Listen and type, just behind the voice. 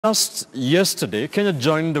Just yesterday, Kenya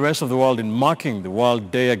joined the rest of the world in marking the World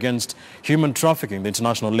Day Against Human Trafficking. The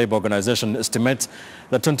International Labour Organization estimates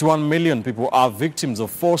that 21 million people are victims of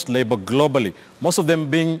forced labor globally, most of them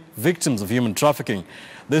being victims of human trafficking.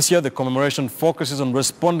 This year, the commemoration focuses on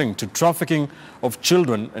responding to trafficking of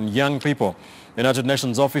children and young people. The United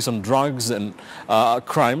Nations Office on Drugs and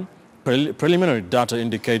Crime preliminary data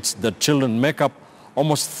indicates that children make up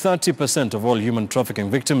almost 30% of all human trafficking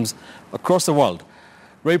victims across the world.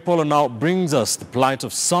 Ray Polo now brings us the plight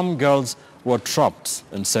of some girls who are trapped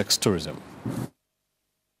in sex tourism.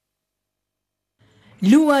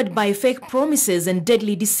 Lured by fake promises and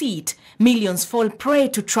deadly deceit, millions fall prey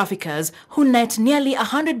to traffickers who net nearly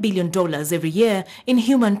 $100 billion every year in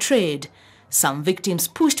human trade. Some victims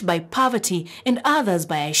pushed by poverty and others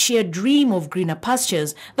by a sheer dream of greener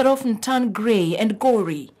pastures that often turn grey and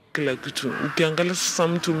gory. Kila kitu ukiangalia sasa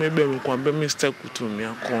mtu maybe amekwambia mimi sitaki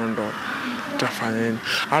kutumia kondo utafanya.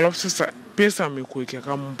 Alafu sasa pesa amekuwekea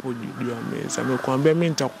kama mpo juu ya meza, amekwambia mimi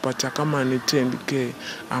nitakupatia kama ni 10k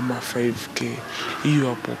ama 5k, hiyo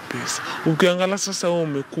hapo pesa. Ukiangalia sasa wewe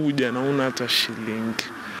umekuja na una hata shilingi.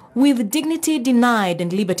 With dignity denied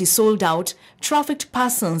and liberty sold out, trafficked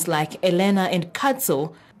persons like Elena and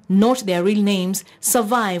Katso, not their real names,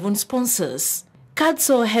 survive on sponsors.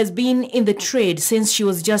 Katso has been in the trade since she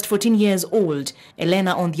was just 14 years old.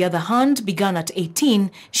 Elena, on the other hand, began at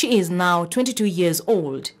 18. She is now 22 years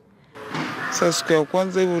old. Sasa siku ya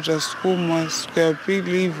kwanza hivyo utasukuma, siku ya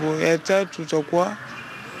pili hivyo, ya tatu utakuwa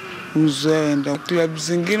uzaenda. Klabu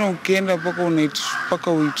zingine ukienda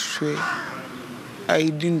mpaka uitishwe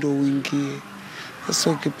ID ndo uingie. Sasa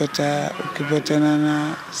ukipatana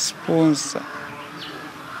na sponsor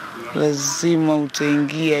lazima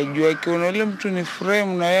utaingia. Juu akiona yule mtu ni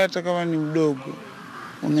frame na yeye hata kama ni mdogo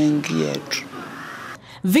unaingia tu.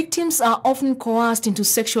 Victims are often coerced into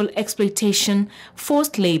sexual exploitation,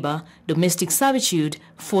 forced labor, domestic servitude,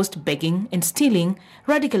 forced begging and stealing,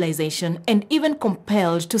 radicalization, and even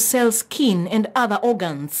compelled to sell skin and other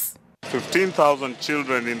organs. 15,000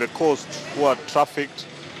 children in the coast who are trafficked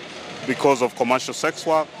because of commercial sex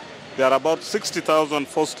work. There are about 60,000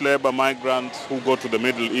 forced labor migrants who go to the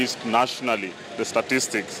Middle East nationally, the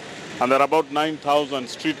statistics. And there are about 9,000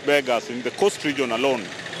 street beggars in the coast region alone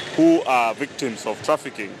who are victims of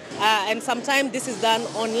trafficking. And sometimes this is done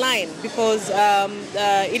online because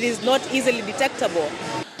it is not easily detectable.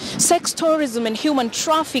 Sex tourism and human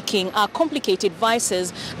trafficking are complicated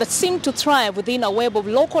vices that seem to thrive within a web of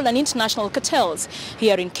local and international cartels.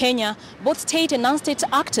 Here in Kenya, both state and non-state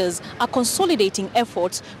actors are consolidating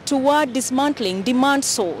efforts toward dismantling demand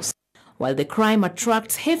source. While the crime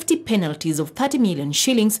attracts hefty penalties of 30 million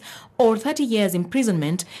shillings or 30 years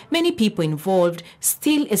imprisonment, many people involved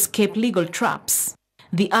still escape legal traps.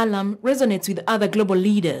 The alarm resonates with other global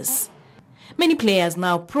leaders. Many players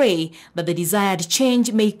now pray that the desired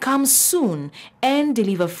change may come soon and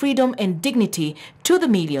deliver freedom and dignity to the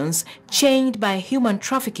millions chained by human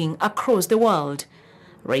trafficking across the world.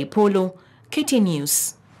 Ray Polo, KTN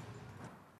News.